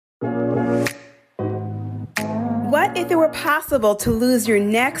What if it were possible to lose your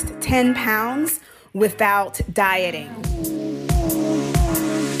next 10 pounds without dieting?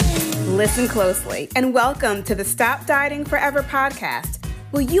 Listen closely and welcome to the Stop Dieting Forever podcast,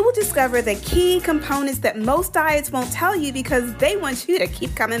 where you will discover the key components that most diets won't tell you because they want you to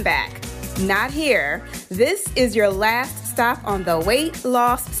keep coming back. Not here. This is your last stop on the weight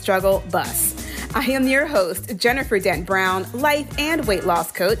loss struggle bus. I am your host, Jennifer Dent Brown, life and weight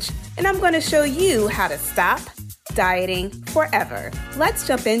loss coach, and I'm going to show you how to stop dieting forever. Let's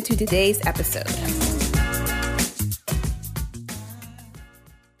jump into today's episode.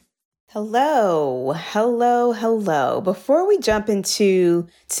 Hello. Before we jump into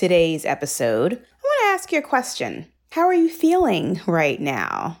today's episode, I want to ask you a question. How are you feeling right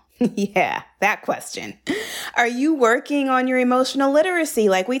now? Yeah, that question. Are you working on your emotional literacy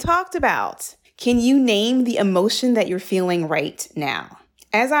like we talked about? Can you name the emotion that you're feeling right now?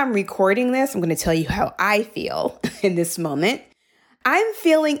 As I'm recording this, I'm going to tell you how I feel in this moment. I'm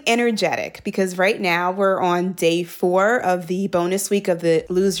feeling energetic because right now we're on day 4 of the bonus week of the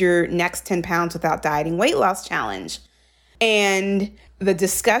Lose Your Next 10 Pounds Without Dieting Weight Loss Challenge. And the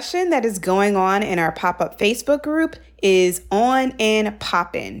discussion that is going on in our pop-up Facebook group is on and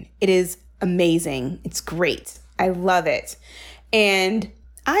poppin'. It is amazing. It's great. I love it. And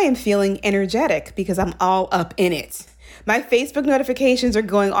I am feeling energetic because I'm all up in it. My Facebook notifications are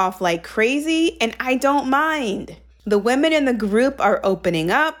going off like crazy, and I don't mind. The women in the group are opening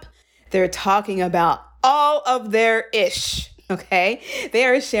up. They're talking about all of their ish, okay? They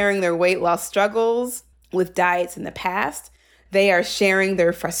are sharing their weight loss struggles with diets in the past. They are sharing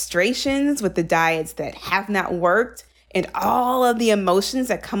their frustrations with the diets that have not worked and all of the emotions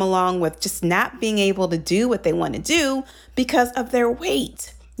that come along with just not being able to do what they want to do because of their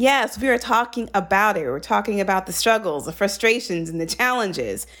weight. Yes, we are talking about it. We're talking about the struggles, the frustrations, and the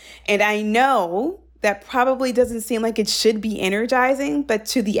challenges. And I know that probably doesn't seem like it should be energizing, but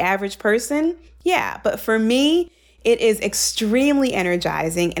to the average person, yeah. But for me, it is extremely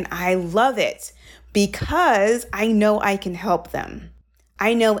energizing, and I love it because I know I can help them.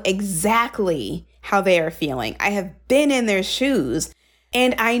 I know exactly how they are feeling. I have been in their shoes,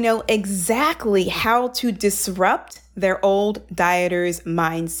 and I know exactly how to disrupt their old dieters'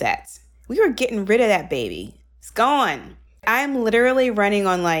 mindsets. We were getting rid of that baby. It's gone. I'm literally running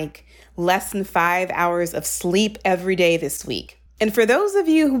on like less than 5 hours of sleep every day this week. And for those of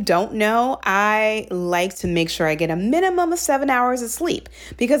you who don't know, I like to make sure I get a minimum of 7 hours of sleep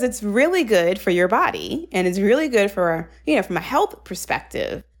because it's really good for your body and it's really good for, from a health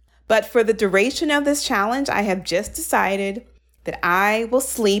perspective. But for the duration of this challenge, I have just decided that I will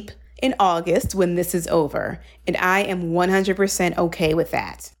sleep in August when this is over, and I am 100% okay with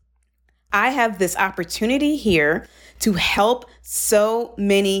that. I have this opportunity here to help so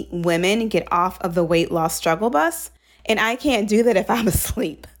many women get off of the weight loss struggle bus, and I can't do that if I'm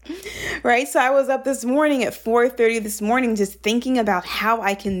asleep, right? So I was up this morning at 4:30 this morning just thinking about how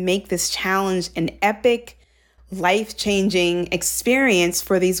I can make this challenge an epic, life-changing experience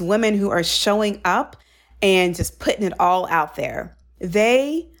for these women who are showing up and just putting it all out there.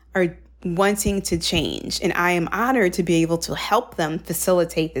 They are wanting to change, and I am honored to be able to help them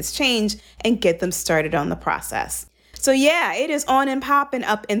facilitate this change and get them started on the process. So yeah, it is on and popping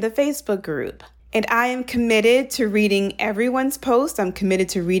up in the Facebook group, and I am committed to reading everyone's post. I'm committed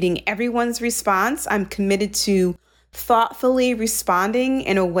to reading everyone's response. I'm committed to thoughtfully responding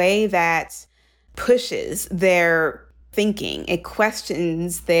in a way that pushes their thinking. It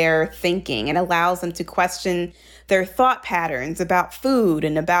questions their thinking. It allows them to question their thought patterns about food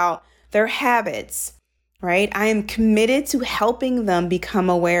and about their habits, right? I am committed to helping them become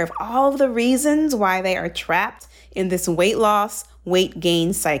aware of all of the reasons why they are trapped in this weight loss, weight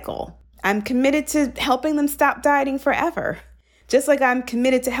gain cycle. I'm committed to helping them stop dieting forever, just like I'm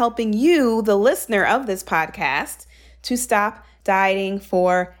committed to helping you, the listener of this podcast, to stop dieting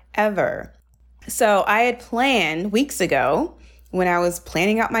forever. So I had planned weeks ago when I was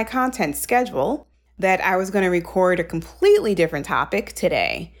planning out my content schedule that I was going to record a completely different topic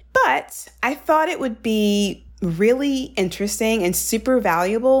today. But I thought it would be really interesting and super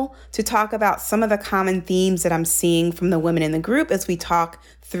valuable to talk about some of the common themes that I'm seeing from the women in the group as we talk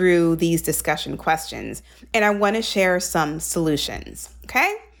through these discussion questions. And I want to share some solutions,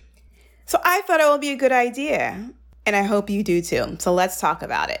 okay? So I thought it would be a good idea, and I hope you do too. So let's talk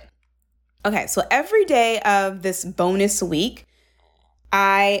about it. Okay, so every day of this bonus week,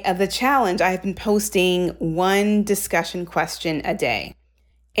 of the challenge, I have been posting one discussion question a day.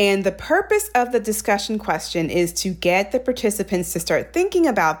 And the purpose of the discussion question is to get the participants to start thinking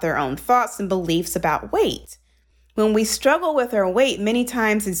about their own thoughts and beliefs about weight. When we struggle with our weight, many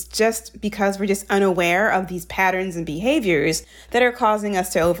times it's just because we're just unaware of these patterns and behaviors that are causing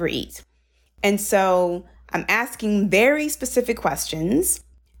us to overeat. And so I'm asking very specific questions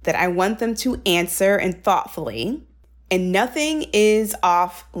that I want them to answer and thoughtfully, and nothing is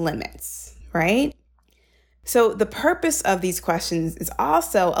off limits, right? So the purpose of these questions is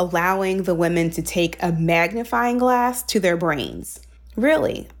also allowing the women to take a magnifying glass to their brains.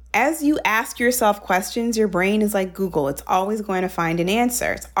 Really, as you ask yourself questions, your brain is like Google. It's always going to find an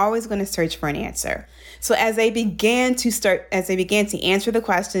answer. It's always going to search for an answer. So as they began to answer the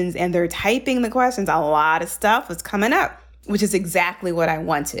questions and they're typing the questions, a lot of stuff was coming up, which is exactly what I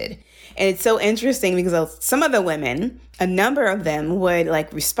wanted. And it's so interesting because some of the women, a number of them would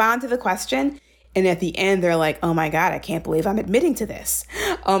respond to the question. And at the end, they're like, oh my God, I can't believe I'm admitting to this.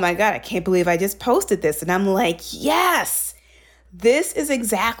 Oh my God, I can't believe I just posted this. And I'm like, yes. This is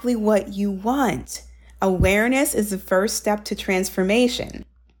exactly what you want. Awareness is the first step to transformation,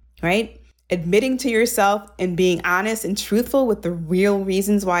 right? Admitting to yourself and being honest and truthful with the real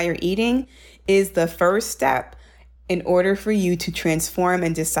reasons why you're eating is the first step in order for you to transform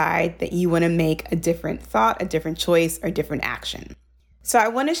and decide that you want to make a different thought, a different choice, or different action. So I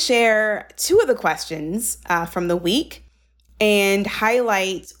want to share 2 of the questions from the week and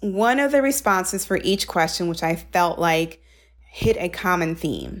highlight one of the responses for each question, which I felt like hit a common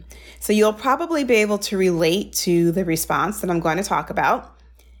theme. So you'll probably be able to relate to the response that I'm going to talk about.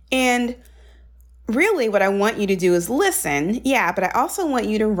 And really what I want you to do is listen, but I also want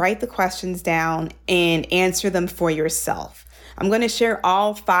you to write the questions down and answer them for yourself. I'm going to share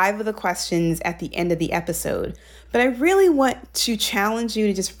all 5 of the questions at the end of the episode, but I really want to challenge you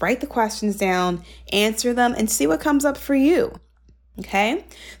to just write the questions down, answer them, and see what comes up for you. Okay?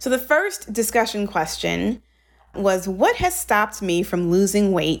 So the first discussion question was, what has stopped me from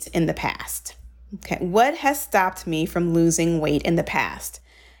losing weight in the past? Okay, what has stopped me from losing weight in the past?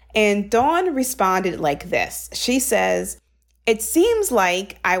 And Dawn responded like this. She says, it seems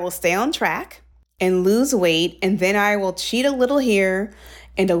like I will stay on track and lose weight, and then I will cheat a little here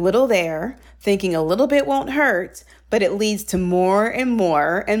and a little there, thinking a little bit won't hurt, but it leads to more and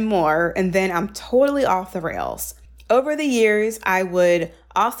more and more, and then I'm totally off the rails. Over the years, I would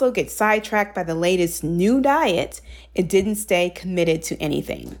also get sidetracked by the latest new diet. It didn't stay committed to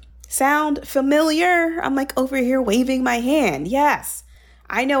anything. Sound familiar? I'm over here waving my hand. Yes,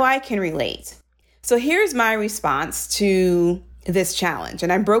 I know I can relate. So here's my response to this challenge.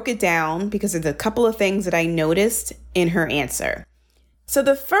 And I broke it down because of a couple of things that I noticed in her answer. So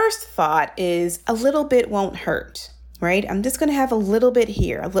the first thought is a little bit won't hurt, right? I'm just going to have a little bit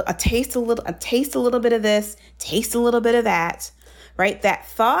here, taste a little bit of this, taste a little bit of that. Right? That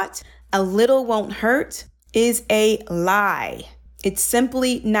thought, a little won't hurt, is a lie. It's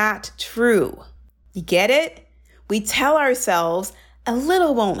simply not true. You get it? We tell ourselves a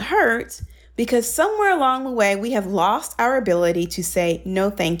little won't hurt because somewhere along the way, we have lost our ability to say, no,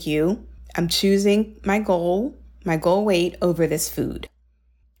 thank you. I'm choosing my goal weight over this food,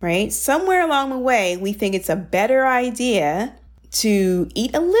 right? Somewhere along the way, we think it's a better idea to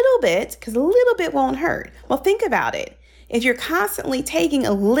eat a little bit because a little bit won't hurt. Well, think about it. If you're constantly taking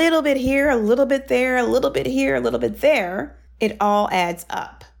a little bit here, a little bit there, a little bit here, a little bit there, it all adds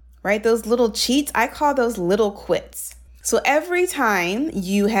up, right? Those little cheats, I call those little quits. So every time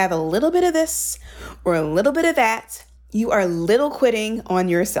you have a little bit of this or a little bit of that, you are little quitting on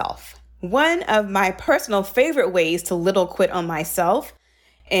yourself. One of my personal favorite ways to little quit on myself,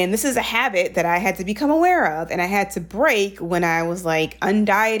 and this is a habit that I had to become aware of and I had to break when I was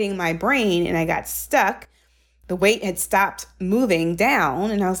undieting my brain and I got stuck. The weight had stopped moving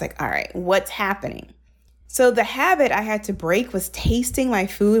down and I was like, all right, what's happening? So the habit I had to break was tasting my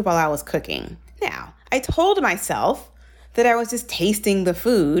food while I was cooking. Now, I told myself that I was just tasting the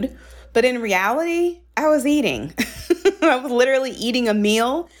food, but in reality, I was eating. I was literally eating a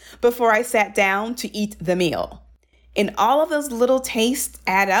meal before I sat down to eat the meal. And all of those little tastes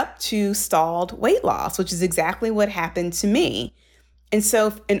add up to stalled weight loss, which is exactly what happened to me. And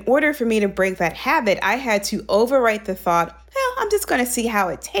so in order for me to break that habit, I had to overwrite the thought, well, I'm just going to see how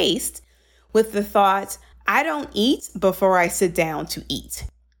it tastes, with the thought, I don't eat before I sit down to eat.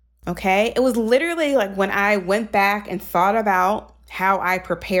 Okay? It was literally when I went back and thought about how I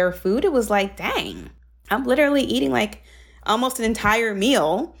prepare food, it was dang, I'm literally eating almost an entire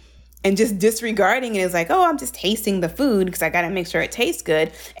meal and just disregarding it as oh, I'm just tasting the food because I got to make sure it tastes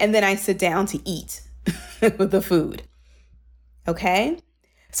good. And then I sit down to eat with the food. Okay,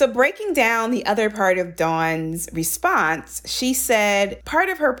 so breaking down the other part of Dawn's response, she said part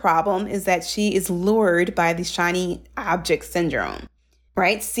of her problem is that she is lured by the shiny object syndrome,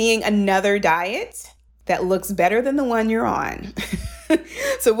 right? Seeing another diet that looks better than the one you're on.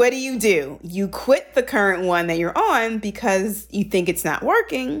 So what do? You quit the current one that you're on because you think it's not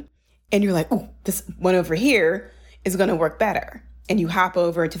working. And you're like, oh, this one over here is going to work better. And you hop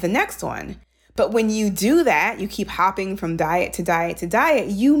over to the next one. But when you do that, you keep hopping from diet to diet to diet,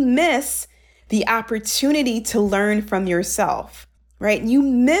 you miss the opportunity to learn from yourself, right? You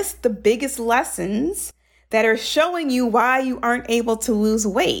miss the biggest lessons that are showing you why you aren't able to lose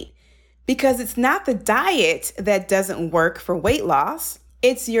weight. Because it's not the diet that doesn't work for weight loss.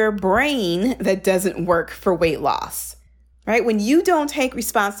 It's your brain that doesn't work for weight loss, right? When you don't take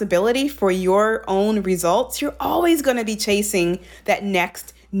responsibility for your own results, you're always going to be chasing that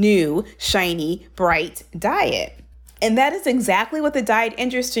next new, shiny, bright diet. And that is exactly what the diet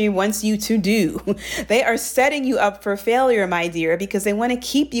industry wants you to do. They are setting you up for failure, my dear, because they want to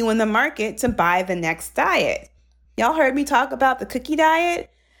keep you in the market to buy the next diet. Y'all heard me talk about the cookie diet?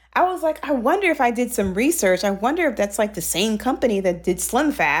 I was like, I wonder if I did some research. I wonder if that's like the same company that did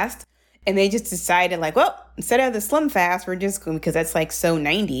Slim Fast. And they just decided like, well, instead of the Slim Fast, we're just going, because that's like so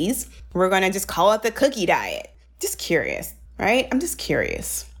 90s, we're going to just call it the cookie diet. Just curious, right? I'm just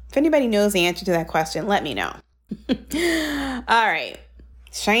curious. If anybody knows the answer to that question, let me know. All right.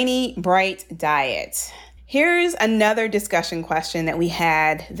 Shiny, bright diet. Here's another discussion question that we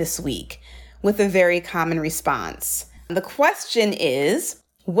had this week with a very common response. The question is,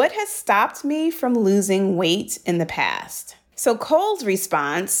 what has stopped me from losing weight in the past? So Cole's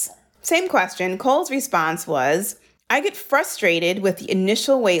response, same question. Cole's response was, I get frustrated with the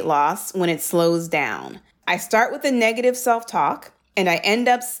initial weight loss when it slows down. I start with a negative self-talk and I end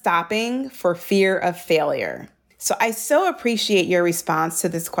up stopping for fear of failure. So I so appreciate your response to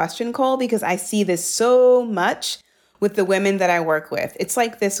this question, Cole, because I see this so much with the women that I work with. It's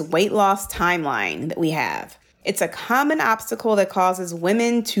like this weight loss timeline that we have. It's a common obstacle that causes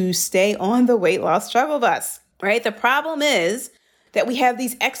women to stay on the weight loss struggle bus, right? The problem is that we have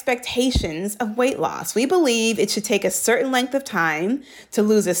these expectations of weight loss. We believe it should take a certain length of time to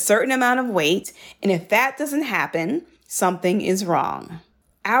lose a certain amount of weight. And if that doesn't happen, something is wrong.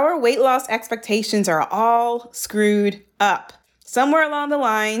 Our weight loss expectations are all screwed up. Somewhere along the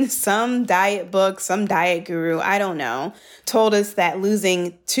line, some diet book, some diet guru, I don't know, told us that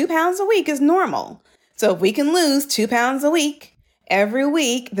losing 2 pounds a week is normal. So if we can lose 2 pounds a week every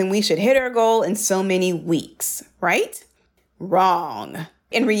week, then we should hit our goal in so many weeks, right? Wrong.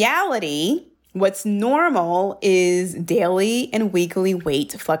 In reality, what's normal is daily and weekly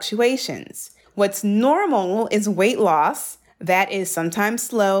weight fluctuations. What's normal is weight loss that is sometimes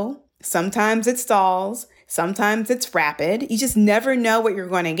slow, sometimes it stalls, sometimes it's rapid. You just never know what you're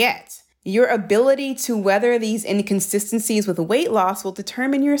going to get. Your ability to weather these inconsistencies with weight loss will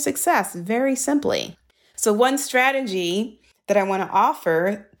determine your success very simply. So one strategy that I want to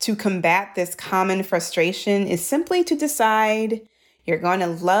offer to combat this common frustration is simply to decide you're going to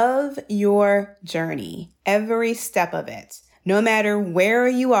love your journey, every step of it, no matter where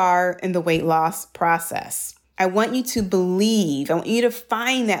you are in the weight loss process. I want you to believe, I want you to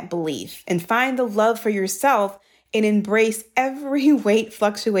find that belief and find the love for yourself and embrace every weight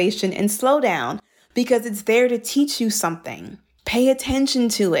fluctuation and slow down because it's there to teach you something. Pay attention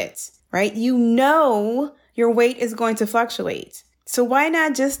to it, right? You know your weight is going to fluctuate. So why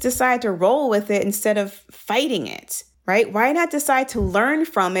not just decide to roll with it instead of fighting it, right? Why not decide to learn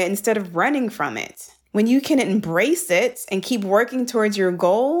from it instead of running from it? When you can embrace it and keep working towards your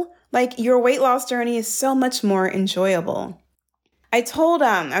goal, like your weight loss journey is so much more enjoyable. I told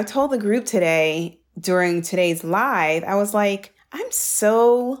the group today during today's live, I was like, I'm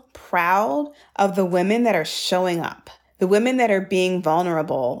so proud of the women that are showing up, the women that are being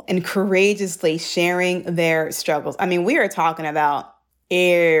vulnerable and courageously sharing their struggles. I mean, we are talking about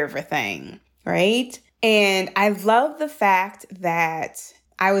everything, right? And I love the fact that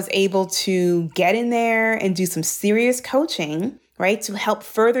I was able to get in there and do some serious coaching, right, to help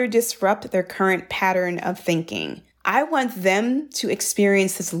further disrupt their current pattern of thinking. I want them to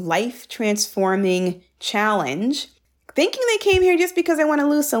experience this life-transforming challenge, thinking they came here just because they want to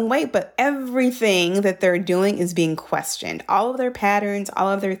lose some weight, but everything that they're doing is being questioned. All of their patterns, all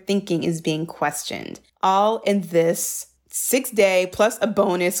of their thinking is being questioned, all in this 6-day plus a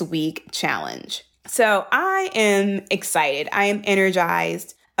bonus week challenge. So I am excited. I am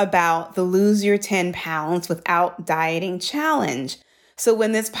energized about the Lose Your 10 Pounds Without Dieting challenge. So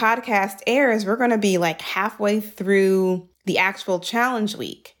when this podcast airs, we're going to be like halfway through the actual challenge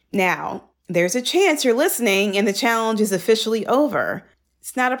week. Now, there's a chance you're listening and the challenge is officially over.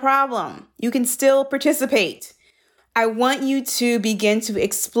 It's not a problem. You can still participate. I want you to begin to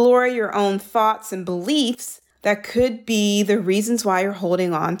explore your own thoughts and beliefs that could be the reasons why you're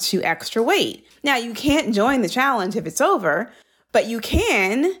holding on to extra weight. Now, you can't join the challenge if it's over, but you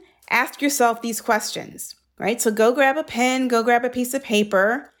can ask yourself these questions, right? So go grab a pen, go grab a piece of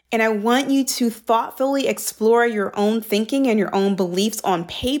paper, and I want you to thoughtfully explore your own thinking and your own beliefs on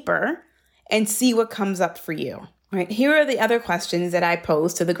paper and see what comes up for you, right? Here are the other questions that I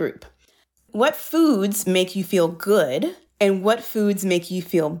pose to the group. What foods make you feel good, and what foods make you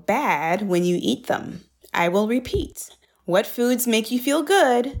feel bad when you eat them? I will repeat. What foods make you feel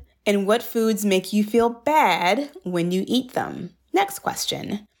good, and what foods make you feel bad when you eat them? Next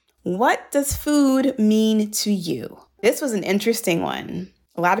question. What does food mean to you? This was an interesting one.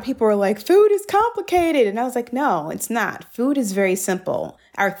 A lot of people were like, food is complicated. And I was like, no, it's not. Food is very simple.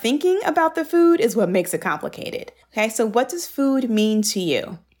 Our thinking about the food is what makes it complicated. Okay, so what does food mean to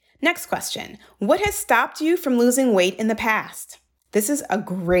you? Next question. What has stopped you from losing weight in the past? This is a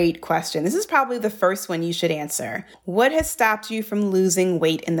great question. This is probably the first one you should answer. What has stopped you from losing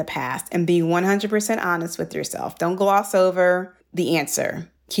weight in the past? And be 100% honest with yourself. Don't gloss over the answer.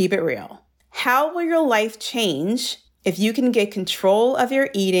 Keep it real. How will your life change if you can get control of your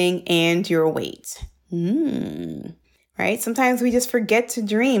eating and your weight? Right? Sometimes we just forget to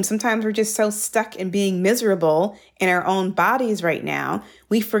dream. Sometimes we're just so stuck in being miserable in our own bodies right now.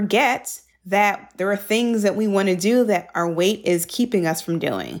 We forget that there are things that we want to do that our weight is keeping us from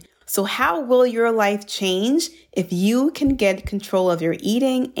doing. So how will your life change if you can get control of your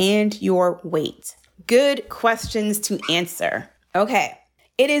eating and your weight? Good questions to answer. Okay.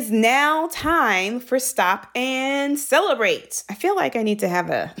 It is now time for Stop and Celebrate. I feel like I need to have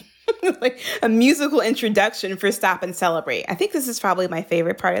a musical introduction for Stop and Celebrate. I think this is probably my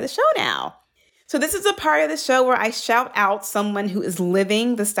favorite part of the show now. So this is a part of the show where I shout out someone who is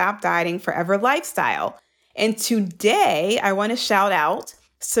living the Stop Dieting Forever lifestyle. And today I want to shout out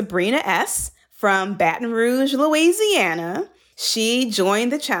Sabrina S. from Baton Rouge, Louisiana. She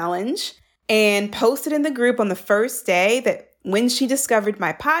joined the challenge and posted in the group on the first day that when she discovered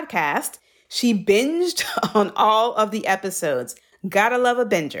my podcast, she binged on all of the episodes. Gotta love a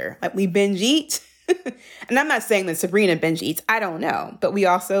binger. Like, we binge eat. And I'm not saying that Sabrina binge eats. I don't know. But we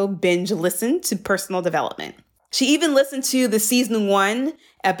also binge listen to personal development. She even listened to the season 1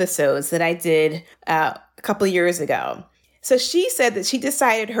 episodes that I did a couple of years ago. So she said that she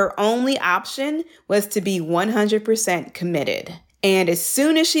decided her only option was to be 100% committed. And as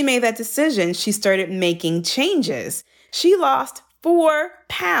soon as she made that decision, she started making changes. She lost 4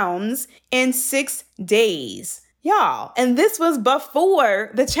 pounds in 6 days. Y'all, and this was before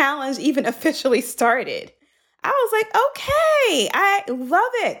the challenge even officially started. I was like, okay, I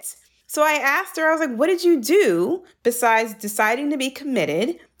love it. So I asked her, I was like, what did you do besides deciding to be committed?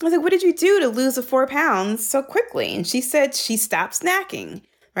 I was like, what did you do to lose the 4 pounds so quickly? And she said she stopped snacking,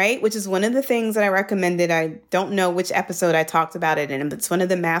 right? Which is one of the things that I recommended. I don't know which episode I talked about it in, but it's one of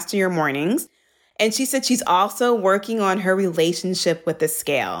the Master Your Mornings. And she said she's also working on her relationship with the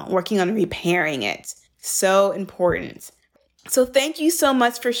scale, working on repairing it. So important. So thank you so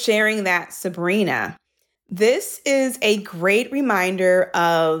much for sharing that, Sabrina. This is a great reminder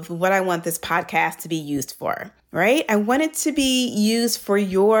of what I want this podcast to be used for, right? I want it to be used for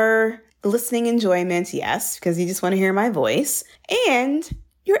your listening enjoyment, yes, because you just want to hear my voice, and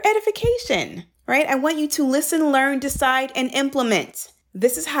your edification, right? I want you to listen, learn, decide, and implement.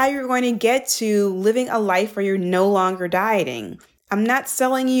 This is how you're going to get to living a life where you're no longer dieting. I'm not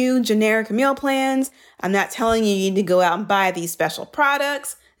selling you generic meal plans. I'm not telling you need to go out and buy these special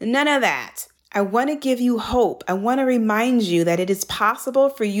products. None of that. I want to give you hope. I want to remind you that it is possible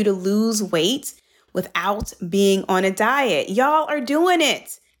for you to lose weight without being on a diet. Y'all are doing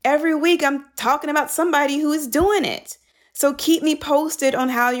it. Every week I'm talking about somebody who is doing it. So keep me posted on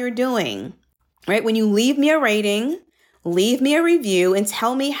how you're doing, right? When you leave me a rating, leave me a review and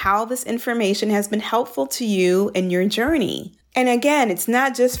tell me how this information has been helpful to you in your journey. And again, it's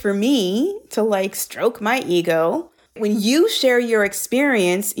not just for me to stroke my ego. When you share your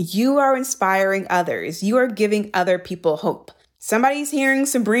experience, you are inspiring others. You are giving other people hope. Somebody's hearing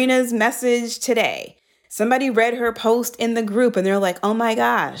Sabrina's message today. Somebody read her post in the group and they're like, oh my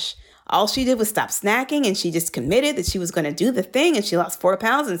gosh, all she did was stop snacking and she just committed that she was going to do the thing and she lost 4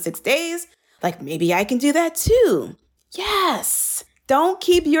 pounds in 6 days. Maybe I can do that too. Yes. Don't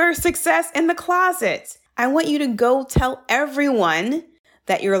keep your success in the closet. I want you to go tell everyone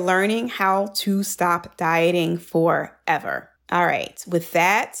that you're learning how to stop dieting forever. All right. With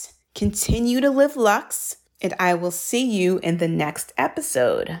that, continue to live Lux, and I will see you in the next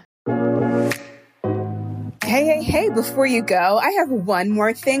episode. Hey, before you go, I have one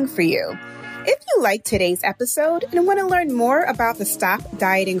more thing for you. If you like today's episode and want to learn more about the Stop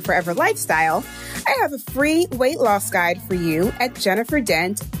Dieting Forever lifestyle, I have a free weight loss guide for you at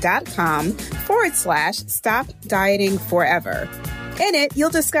jenniferdent.com/Stop Dieting Forever. In it, you'll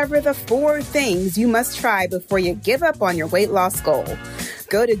discover the 4 things you must try before you give up on your weight loss goal.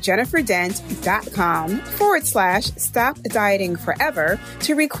 Go to jenniferdent.com/Stop Dieting Forever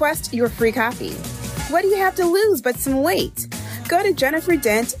to request your free copy. What do you have to lose but some weight? Go to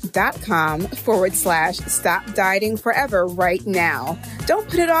jenniferdent.com/Stop Dieting Forever right now. Don't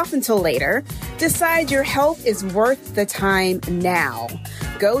put it off until later. Decide your health is worth the time now.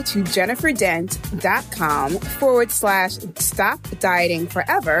 Go to jenniferdent.com/Stop Dieting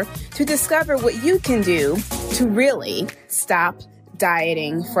Forever to discover what you can do to really stop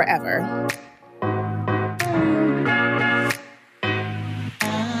dieting forever.